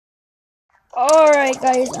Alright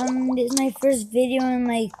guys, this is my first video in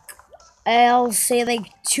like, I'll say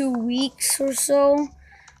like 2 weeks or so.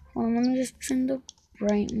 Let me just turn the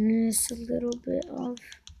brightness a little bit off.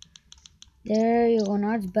 There you go,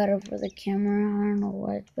 now it's better for the camera. I don't know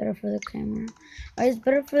why it's better for the camera. Alright, it's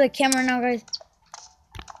better for the camera now guys.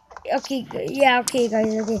 Okay, yeah, okay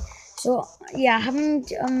guys, okay. So, yeah, I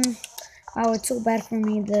haven't, oh, it's so bad for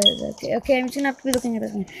me. Okay, I'm just gonna have to be looking at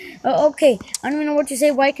this one. Okay, I don't even know what to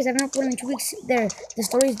say. Why? Because I've been uploading in 2 weeks. There, the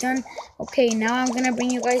story's done. Okay, now I'm gonna bring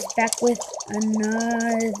you guys back with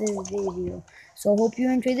another video. So hope you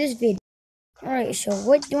enjoy this video. All right, so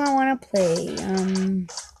what do I want to play?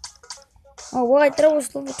 Oh well, I thought it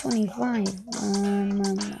was level 25.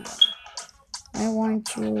 I want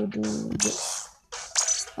to do this.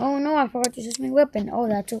 Oh no, I forgot to use my weapon. Oh,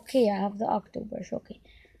 that's okay. I have the octobrush. Okay.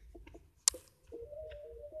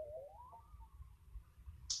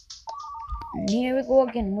 And here we go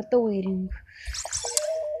again with the waiting.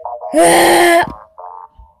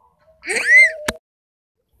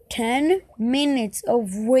 10 minutes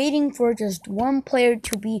of waiting for just one player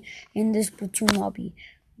to be in this Splatoon lobby.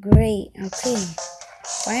 Great. Okay.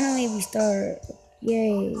 Finally we start.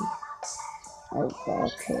 Yay. Okay.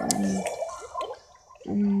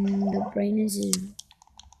 The brightness is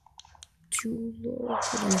too low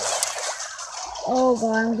today. Oh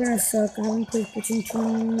god, I'm gonna suck. I haven't played Splatoon 2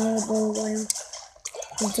 in a while.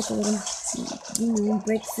 I'll take a little,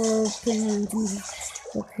 break for playing around too much.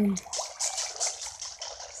 Okay.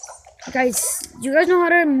 Guys, you guys know how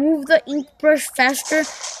to move the ink brush faster?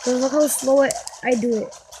 Cause look how slow I do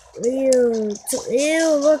it.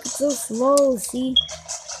 Ew, look, it's so slow, see?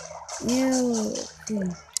 Ew. Okay.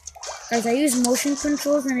 Guys, I use motion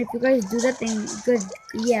controls, and if you guys do that, then good.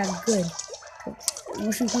 Yeah, good.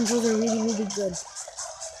 Motion controls are really, really good.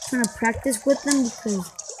 I'm trying to practice with them because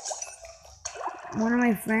one of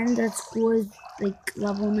my friends at school is like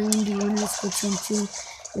level 91 in Splatoon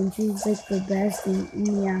 2, and she's like the best, and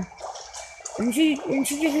yeah. And she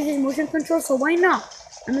just uses motion controls, so why not?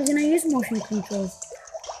 I'm just gonna use motion controls.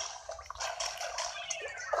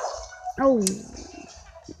 Oh.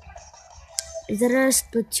 Is that a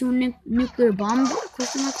Splatoon nuclear bomb?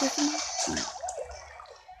 Question mark, question mark? Right.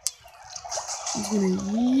 He's gonna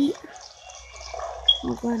yeet.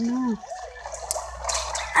 Oh god, no.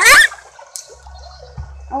 Ah!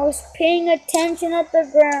 I was paying attention at the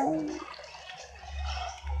ground.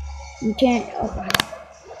 You can't. Okay.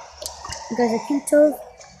 Guys, I can't tell.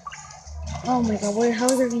 Oh my god, wait, how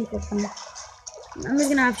is everything going? I'm just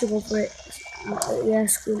gonna have to go for it. Yeah,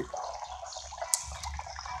 screw it.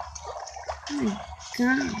 Oh my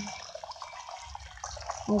god.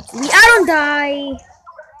 Hopefully I don't die.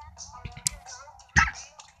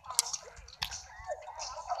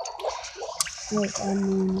 Oh god,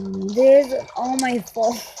 no. This is all my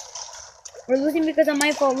fault. We're losing because of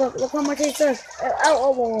my fault. Look how much I suck.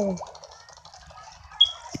 Oh.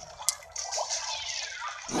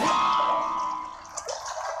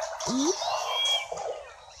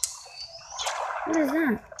 What is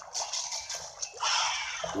that?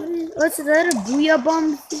 What's that? A booyah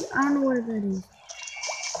bomb? I don't know what that is.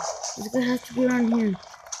 This guy has to be around here.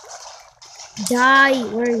 Die!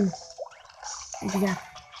 Where are you? Exactly.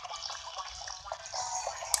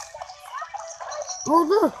 Oh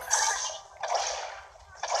look!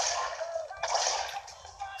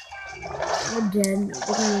 We're dead.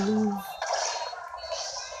 We're gonna lose.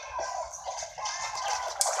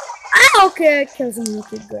 Ah, okay, I killed someone.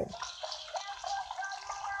 Okay, good.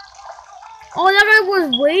 Oh, that guy was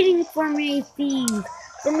waiting for me, I think.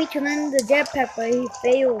 For me to land the jetpack, but he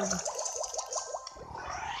failed.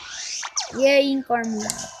 Yeah, ink armor.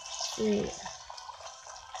 Yeah.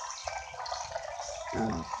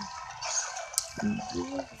 Oh. This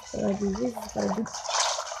is gotta do.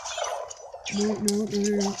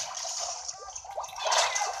 No.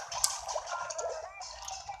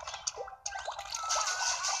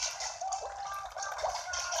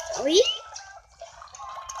 Wait?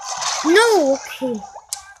 No, okay.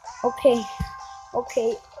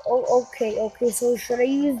 Okay. So should I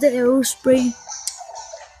use the arrow spray?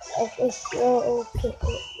 Okay.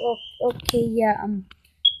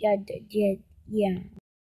 Yeah.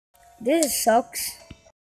 This sucks.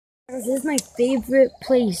 This is my favorite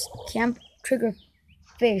place, Camp Trigger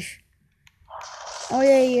Fish. Oh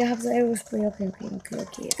yeah, you have the arrow spray. Okay.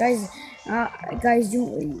 Guys, I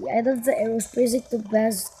love the arrow spray. It's like the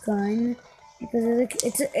best gun because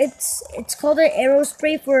it's called an arrow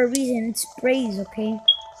spray for a reason. It sprays, okay.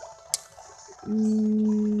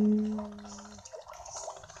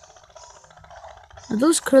 Are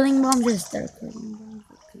those curling bombs? Yes, they're curling bombs.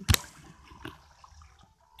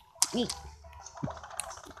 Okay.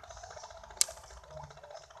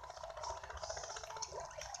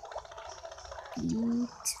 Eat.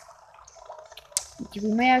 Okay,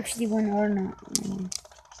 we might actually win or not.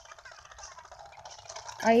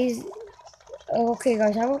 Guys, okay,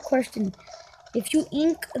 guys, I have a question. If you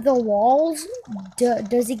ink the walls,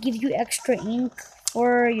 does it give you extra ink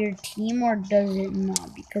for your team or does it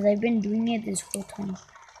not? Because I've been doing it this whole time.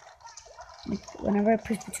 Like, whenever I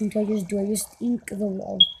press between I just ink the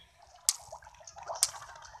wall.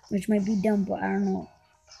 Which might be dumb, but I don't know.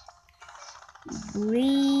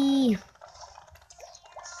 Bree.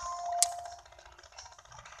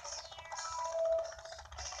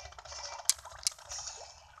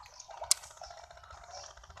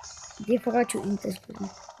 They forgot to ink this one.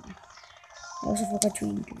 I also forgot to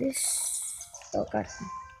ink this. Oh god.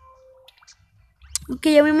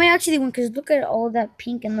 Okay, yeah, we might actually win because look at all that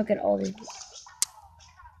pink and look at all this.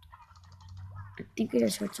 I think we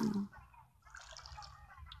just heard something.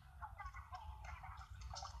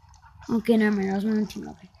 Okay, never mind. I was on the team.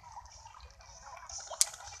 Okay.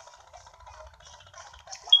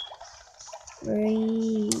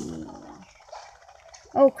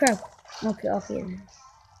 Oh crap. Okay, okay.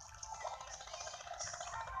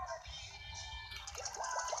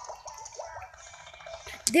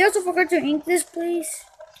 They also forgot to ink this place.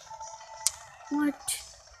 What?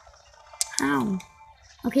 How?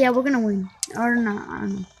 Okay, yeah, we're gonna win. Or not, I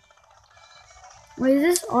don't know. Wait, is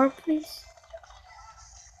this our place?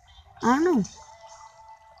 I don't know.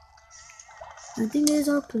 I think it is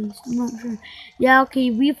our place. I'm not sure. Yeah, okay,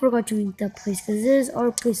 we forgot to ink that place because this is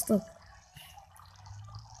our place. Look.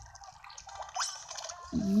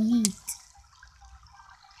 Yeet.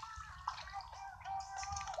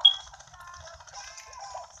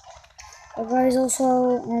 Guys,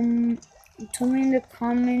 also, tell me in the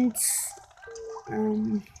comments,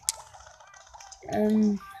 if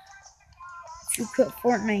you quit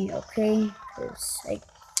Fortnite, okay? Because I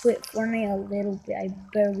quit Fortnite a little bit. I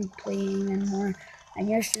barely play anymore. And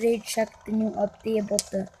yesterday, checked the new update about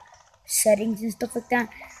the settings and stuff like that.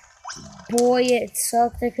 Boy, it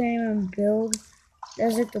sucked. I couldn't even build.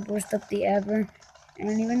 That's like the worst update ever.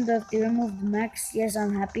 And even though if they removed the max, yes,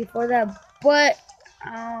 I'm happy for that. But,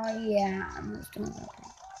 yeah, I'm still not happy.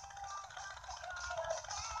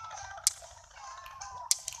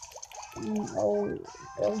 Oh,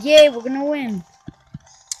 yay, we're gonna win.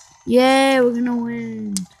 Yeah, we're gonna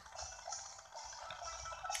win.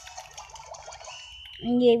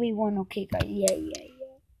 Yeah, we won. Okay, guys. Yeah.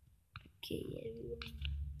 Okay, yeah,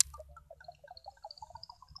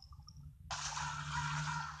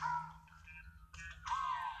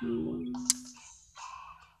 we won.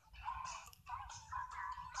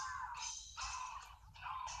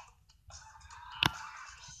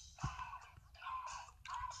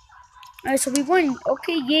 Alright, so we won.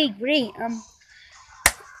 Okay, yay, great.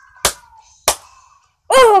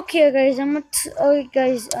 Oh, okay, guys. Okay,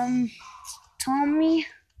 guys. Tell me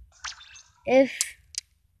if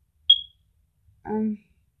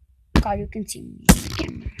God, you can see me in the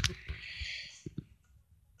camera.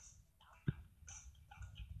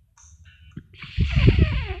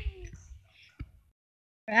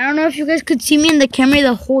 I don't know if you guys could see me in the camera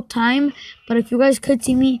the whole time, but if you guys could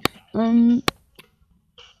see me,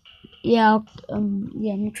 yeah, yeah, I'm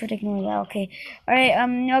gonna try to ignore that. Okay, all right,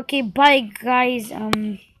 okay, bye, guys.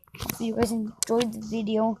 Hopefully you guys enjoyed the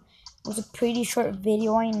video. It was a pretty short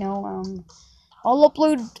video, I know. I'll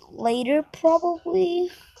upload later, probably.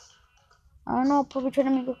 I don't know. I'll probably try to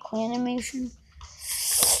make a clan animation.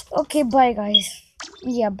 Okay, bye, guys.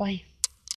 Yeah, bye.